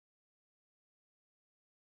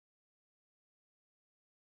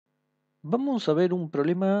Vamos a ver un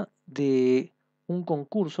problema de un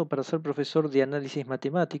concurso para ser profesor de análisis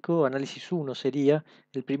matemático, análisis 1 sería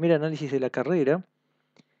el primer análisis de la carrera.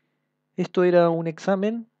 Esto era un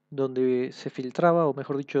examen donde se filtraba, o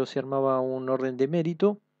mejor dicho, se armaba un orden de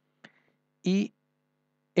mérito, y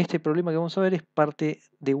este problema que vamos a ver es parte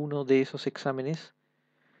de uno de esos exámenes.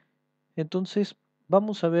 Entonces,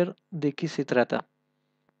 vamos a ver de qué se trata.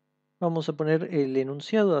 Vamos a poner el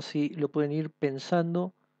enunciado, así lo pueden ir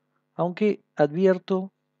pensando, aunque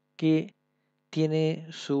advierto que tiene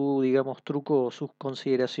su, digamos, truco o sus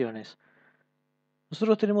consideraciones.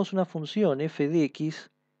 Nosotros tenemos una función f de x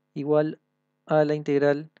igual a la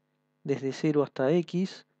integral desde 0 hasta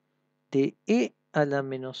x de e a la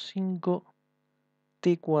menos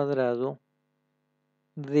 5t cuadrado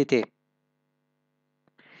dt.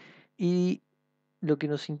 Y lo que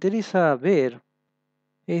nos interesa ver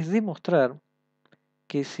es demostrar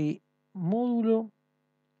que si módulo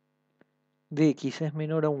de x es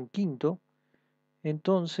menor a un quinto,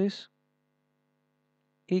 entonces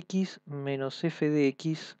x menos f de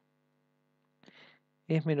x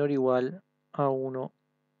es menor o igual a 1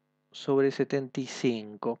 sobre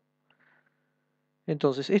 75.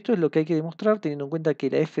 Entonces, esto es lo que hay que demostrar teniendo en cuenta que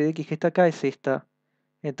la f de x que está acá es esta,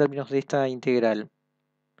 en términos de esta integral.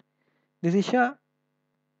 Desde ya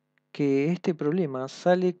que este problema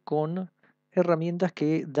sale con herramientas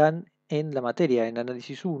que dan en la materia, en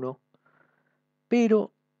análisis 1,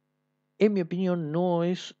 pero en mi opinión no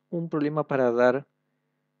es un problema para dar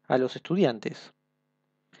a los estudiantes.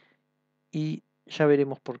 Y ya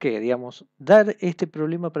veremos por qué. Digamos, dar este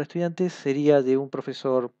problema para estudiantes sería de un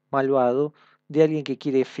profesor malvado, de alguien que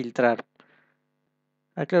quiere filtrar.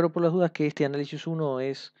 Aclaro por las dudas que este análisis 1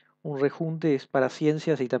 es un rejunte, es para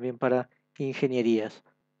ciencias y también para ingenierías.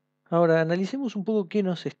 Ahora, analicemos un poco qué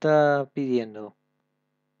nos está pidiendo.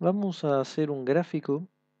 Vamos a hacer un gráfico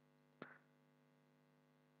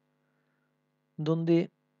donde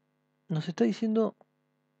nos está diciendo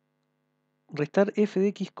restar f de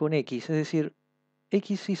x con x, es decir,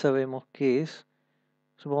 x sí sabemos qué es.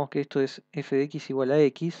 Supongamos que esto es f de x igual a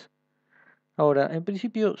x. Ahora, en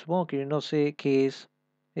principio, supongo que no sé qué es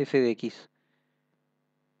f de x.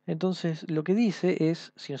 Entonces, lo que dice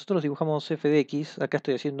es, si nosotros dibujamos f de x, acá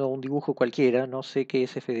estoy haciendo un dibujo cualquiera, no sé qué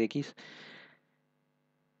es f de x,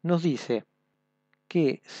 nos dice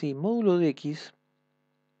que si módulo de x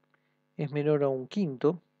es menor a un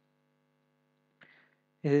quinto,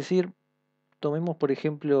 es decir, tomemos por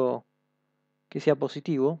ejemplo que sea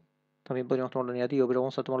positivo, también podríamos tomarlo negativo, pero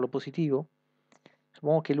vamos a tomarlo positivo,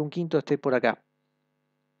 supongamos que el un quinto esté por acá.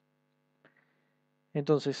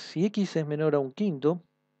 Entonces, si x es menor a un quinto,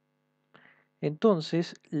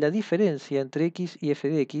 entonces la diferencia entre x y f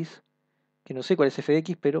de x, que no sé cuál es f de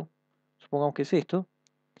x, pero supongamos que es esto,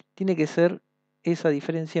 tiene que ser esa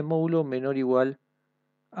diferencia en módulo menor o igual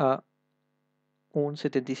a un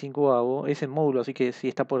 75avo. Es en módulo, así que si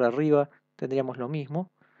está por arriba tendríamos lo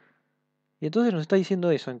mismo. Y entonces nos está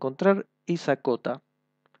diciendo eso, encontrar esa cota.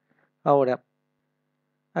 Ahora,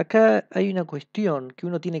 acá hay una cuestión que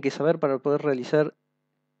uno tiene que saber para poder realizar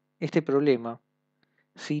este problema.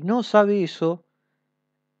 Si no sabe eso,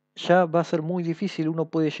 ya va a ser muy difícil, uno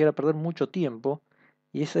puede llegar a perder mucho tiempo,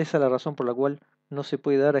 y esa es la razón por la cual no se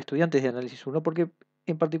puede dar a estudiantes de análisis 1, porque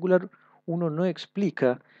en particular uno no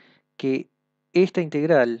explica que esta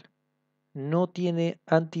integral no tiene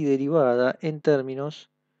antiderivada en términos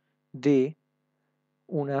de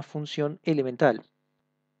una función elemental.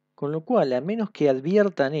 Con lo cual, a menos que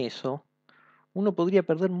adviertan eso, uno podría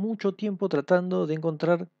perder mucho tiempo tratando de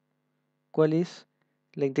encontrar cuál es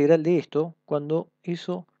la integral de esto, cuando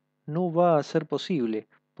eso no va a ser posible.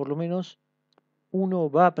 Por lo menos uno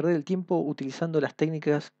va a perder el tiempo utilizando las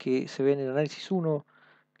técnicas que se ven en análisis 1,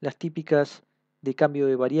 las típicas de cambio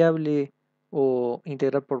de variable o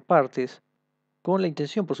integrar por partes, con la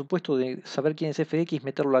intención, por supuesto, de saber quién es f de x,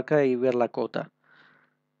 meterlo acá y ver la cota.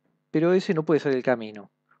 Pero ese no puede ser el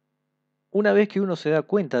camino. Una vez que uno se da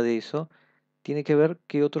cuenta de eso, tiene que ver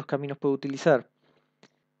qué otros caminos puede utilizar.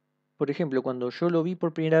 Por ejemplo, cuando yo lo vi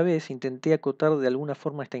por primera vez, intenté acotar de alguna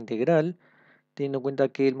forma esta integral, teniendo en cuenta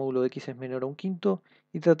que el módulo de x es menor a un quinto,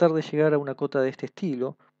 y tratar de llegar a una cota de este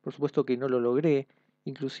estilo. Por supuesto que no lo logré,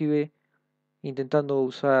 inclusive intentando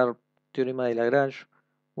usar teorema de Lagrange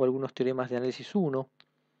o algunos teoremas de análisis 1,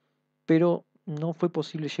 pero no fue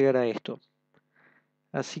posible llegar a esto.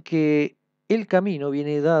 Así que el camino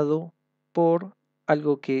viene dado por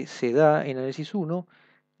algo que se da en análisis 1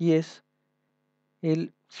 y es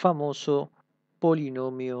el famoso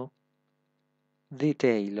polinomio de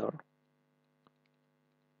Taylor,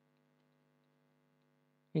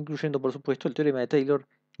 incluyendo por supuesto el teorema de Taylor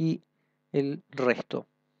y el resto.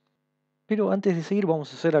 Pero antes de seguir vamos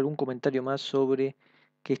a hacer algún comentario más sobre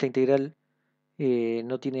que esta integral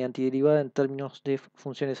no tiene antiderivada en términos de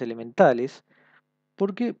funciones elementales.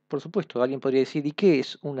 Porque, por supuesto, alguien podría decir, ¿y qué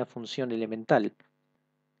es una función elemental?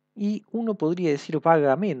 Y uno podría decir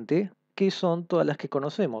vagamente que son todas las que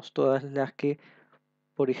conocemos, todas las que,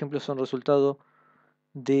 por ejemplo, son resultado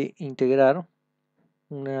de integrar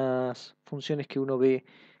unas funciones que uno ve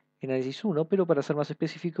en análisis 1, pero para ser más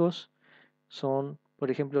específicos son,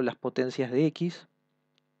 por ejemplo, las potencias de x,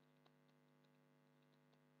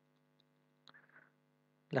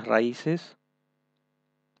 las raíces,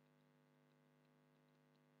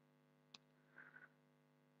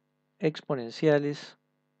 exponenciales,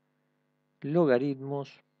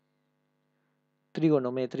 logaritmos,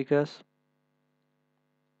 trigonométricas,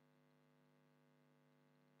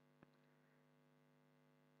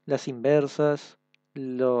 las inversas,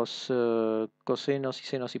 los cosenos y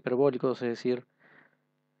senos hiperbólicos, es decir,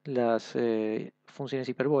 las funciones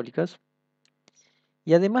hiperbólicas.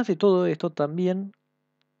 Y además de todo esto, también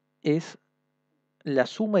es la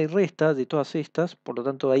suma y resta de todas estas, por lo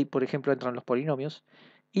tanto ahí, por ejemplo, entran los polinomios,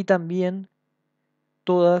 y también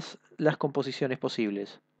todas las composiciones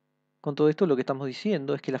posibles. Con todo esto lo que estamos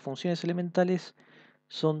diciendo es que las funciones elementales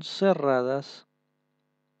son cerradas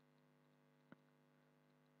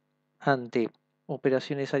ante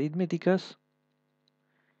operaciones aritméticas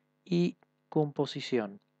y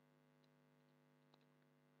composición.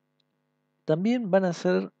 También van a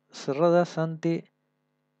ser cerradas ante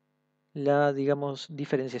la, digamos,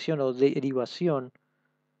 diferenciación o derivación.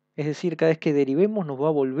 Es decir, cada vez que derivemos nos va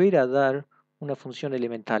a volver a dar una función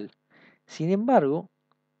elemental. Sin embargo,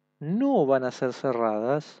 no van a ser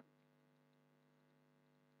cerradas,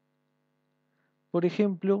 por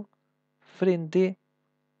ejemplo, frente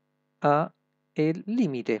a el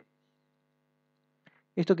límite.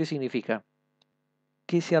 ¿Esto qué significa?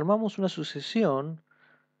 Que si armamos una sucesión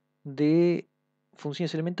de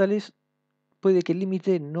funciones elementales, puede que el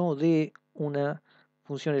límite no dé una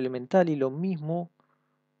función elemental, y lo mismo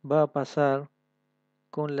va a pasar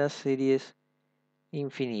con las series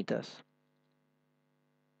infinitas.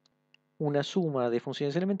 Una suma de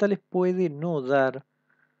funciones elementales puede no dar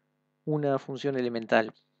una función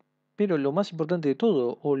elemental. Pero lo más importante de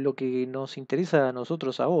todo, o lo que nos interesa a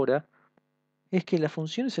nosotros ahora, es que las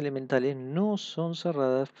funciones elementales no son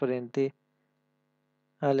cerradas frente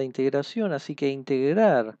a la integración, así que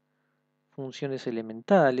integrar funciones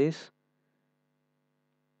elementales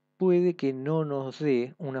puede que no nos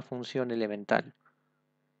dé una función elemental.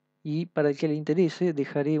 Y para el que le interese,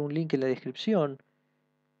 dejaré un link en la descripción.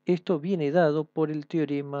 Esto viene dado por el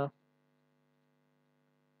teorema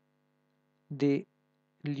de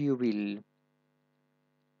Liouville.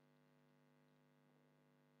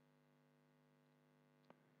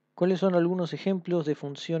 ¿Cuáles son algunos ejemplos de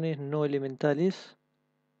funciones no elementales?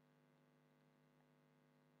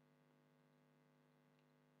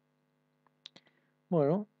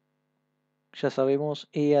 Bueno, ya sabemos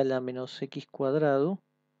e a la menos x cuadrado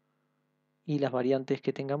y las variantes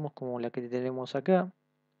que tengamos como la que tenemos acá.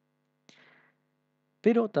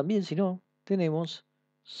 Pero también, si no, tenemos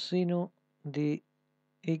seno de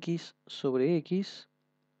x sobre x,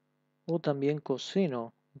 o también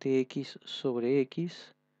coseno de x sobre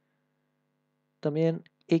x, también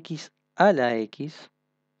x a la x.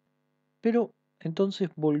 Pero entonces,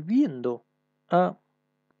 volviendo a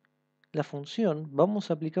la función, vamos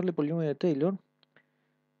a aplicarle polinomio de Taylor,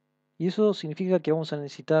 y eso significa que vamos a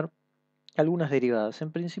necesitar algunas derivadas.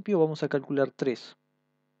 En principio vamos a calcular 3.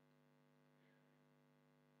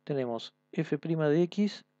 Tenemos f' de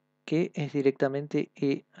x, que es directamente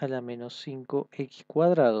e a la menos 5x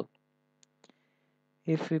cuadrado.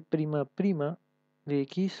 F' de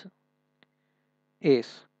x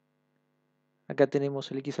es, acá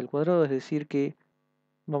tenemos el x al cuadrado, es decir que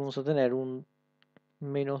vamos a tener un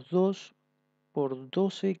menos 2 por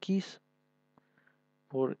 2x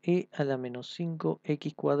por e a la menos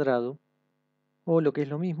 5x cuadrado, o lo que es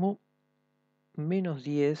lo mismo, menos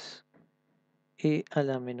 10 e a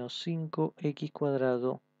la menos 5x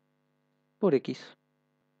cuadrado por x.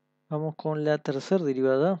 Vamos con la tercera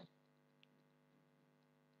derivada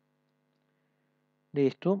de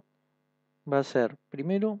esto. Va a ser,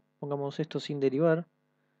 primero, pongamos esto sin derivar,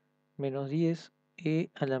 menos 10 e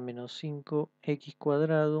a la menos 5x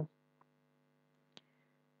cuadrado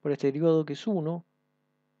por este derivado que es 1,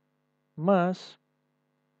 más,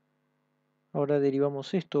 ahora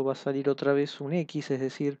derivamos esto, va a salir otra vez un x, es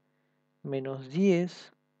decir, menos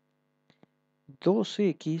 10,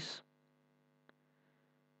 2x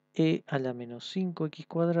e a la menos 5x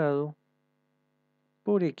cuadrado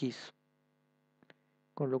por x.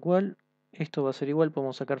 Con lo cual esto va a ser igual,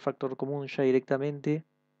 podemos sacar factor común ya directamente,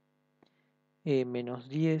 menos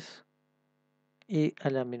 10 a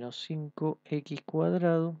la menos 5x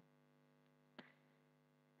cuadrado.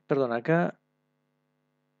 Perdón, acá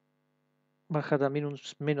baja también un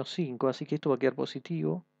menos 5, así que esto va a quedar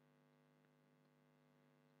positivo.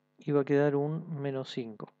 Y va a quedar un menos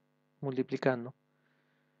 5, multiplicando.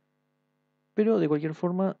 Pero de cualquier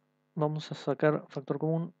forma, vamos a sacar factor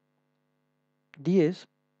común 10,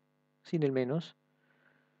 sin el menos,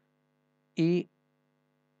 y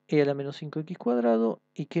a la menos 5x cuadrado.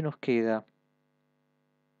 ¿Y qué nos queda?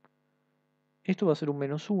 Esto va a ser un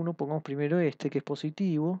menos 1, pongamos primero este, que es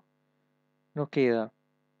positivo. Nos queda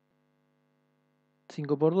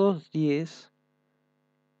 5 por 2, 10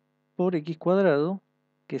 por x cuadrado,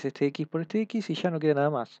 que es este x por este x, y ya no queda nada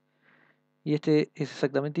más. Y este es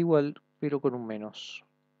exactamente igual, pero con un menos.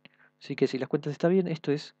 Así que si las cuentas están bien,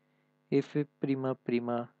 esto es f'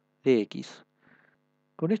 de x.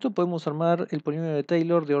 Con esto podemos armar el polinomio de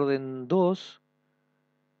Taylor de orden 2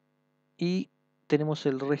 y tenemos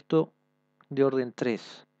el resto de orden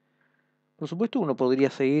 3. Por supuesto uno podría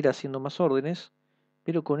seguir haciendo más órdenes,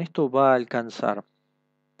 pero con esto va a alcanzar.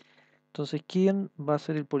 Entonces, ¿quién va a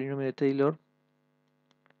ser el polinomio de Taylor?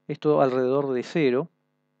 Esto alrededor de 0.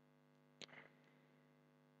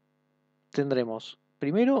 Tendremos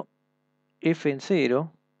primero f en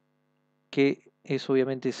 0, que es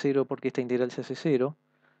obviamente 0 porque esta integral se hace 0.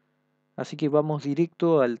 Así que vamos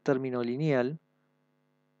directo al término lineal,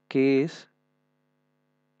 que es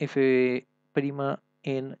f'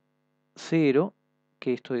 en 0,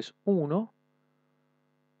 que esto es 1,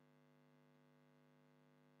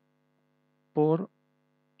 por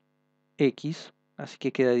x, así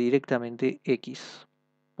que queda directamente x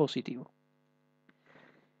positivo.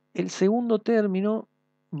 El segundo término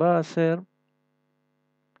va a ser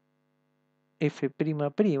f'',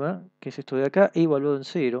 que es esto de acá, evaluado en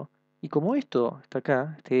 0. Y como esto está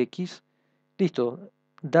acá, este x, listo,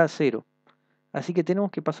 da 0. Así que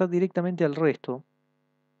tenemos que pasar directamente al resto,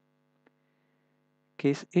 que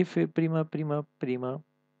es f'',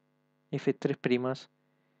 f3',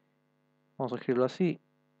 vamos a escribirlo así,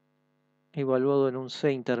 evaluado en un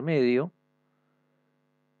c intermedio.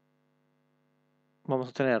 Vamos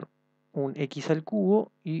a tener un x al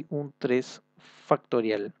cubo y un 3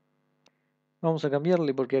 factorial. Vamos a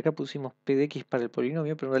cambiarle porque acá pusimos p de x para el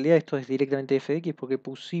polinomio, pero en realidad esto es directamente f de x porque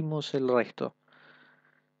pusimos el resto.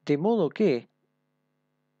 De modo que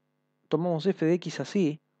tomamos f de x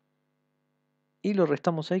así y lo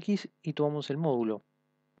restamos a x y tomamos el módulo.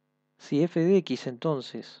 Si f de x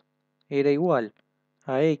entonces era igual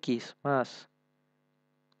a x más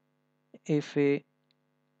f3'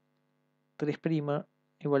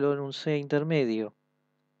 evaluado en un c intermedio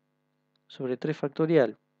sobre 3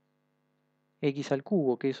 factorial x al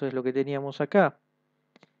cubo, que eso es lo que teníamos acá.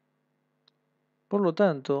 Por lo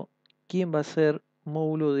tanto, ¿quién va a ser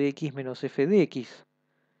módulo de x menos f de x?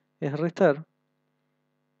 Es restar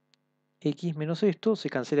x menos esto, se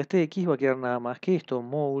cancela este x, va a quedar nada más que esto,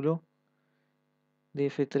 módulo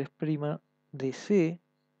de f3' de c,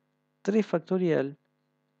 3 factorial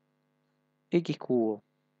x cubo.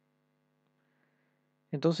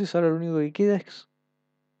 Entonces ahora lo único que queda es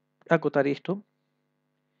acotar esto.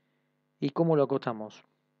 ¿Y cómo lo acotamos?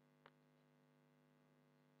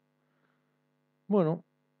 Bueno,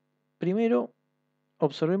 primero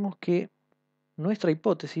observemos que nuestra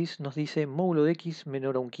hipótesis nos dice módulo de x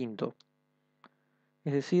menor a un quinto.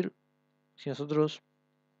 Es decir, si nosotros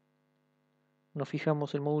nos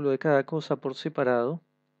fijamos el módulo de cada cosa por separado,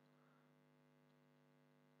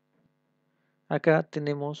 acá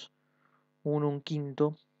tenemos un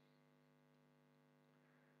quinto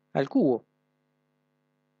al cubo.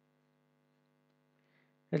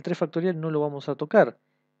 El 3 factorial no lo vamos a tocar.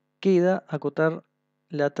 Queda acotar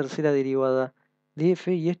la tercera derivada de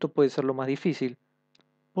f y esto puede ser lo más difícil,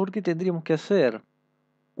 porque tendríamos que hacer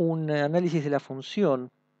un análisis de la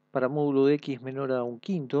función para módulo de x menor a un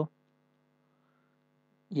quinto.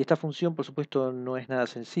 Y esta función, por supuesto, no es nada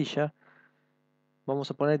sencilla. Vamos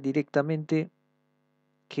a poner directamente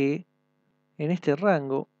que en este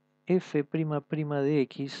rango f'' de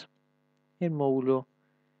x, el módulo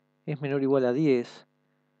es menor o igual a 10.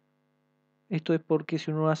 Esto es porque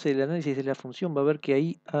si uno hace el análisis de la función va a ver que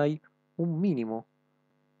ahí hay un mínimo.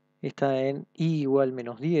 Está en y igual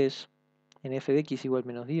menos 10, en f de x igual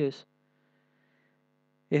menos 10.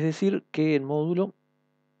 Es decir que el módulo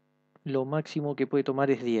lo máximo que puede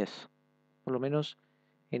tomar es 10, por lo menos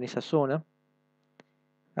en esa zona.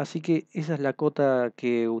 Así que esa es la cota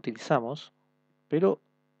que utilizamos, pero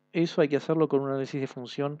eso hay que hacerlo con un análisis de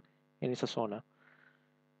función en esa zona.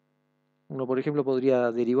 Uno, por ejemplo, podría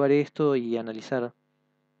derivar esto y analizar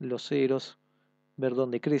los ceros, ver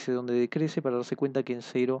dónde crece, dónde decrece, para darse cuenta que en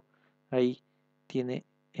 0 ahí tiene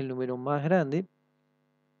el número más grande.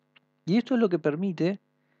 Y esto es lo que permite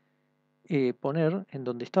poner en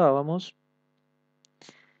donde estábamos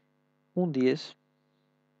un 10,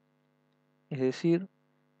 es decir,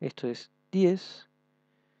 esto es 10,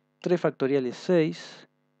 3 factorial es 6,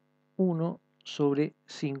 1 sobre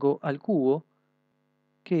 5 al cubo,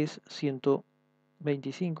 que es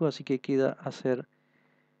 125, así que queda hacer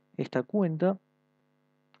esta cuenta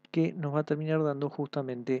que nos va a terminar dando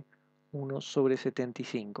justamente 1 sobre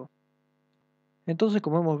 75. Entonces,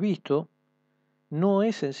 como hemos visto, no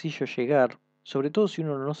es sencillo llegar, sobre todo si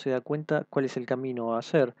uno no se da cuenta cuál es el camino a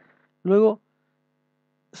hacer. Luego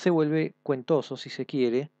se vuelve cuentoso, si se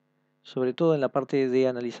quiere, sobre todo en la parte de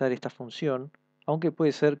analizar esta función, aunque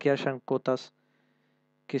puede ser que hayan cotas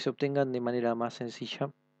que se obtengan de manera más sencilla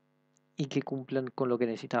y que cumplan con lo que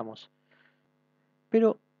necesitamos.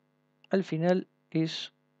 Pero al final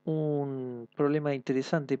es un problema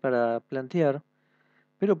interesante para plantear,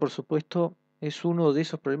 pero por supuesto es uno de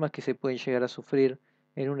esos problemas que se pueden llegar a sufrir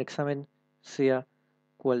en un examen, sea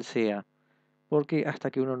cual sea, porque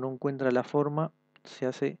hasta que uno no encuentra la forma se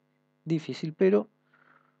hace difícil, pero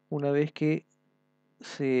una vez que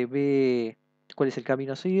se ve cuál es el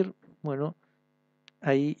camino a seguir, bueno,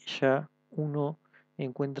 ahí ya uno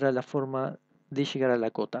encuentra la forma de llegar a la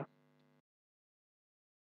cota.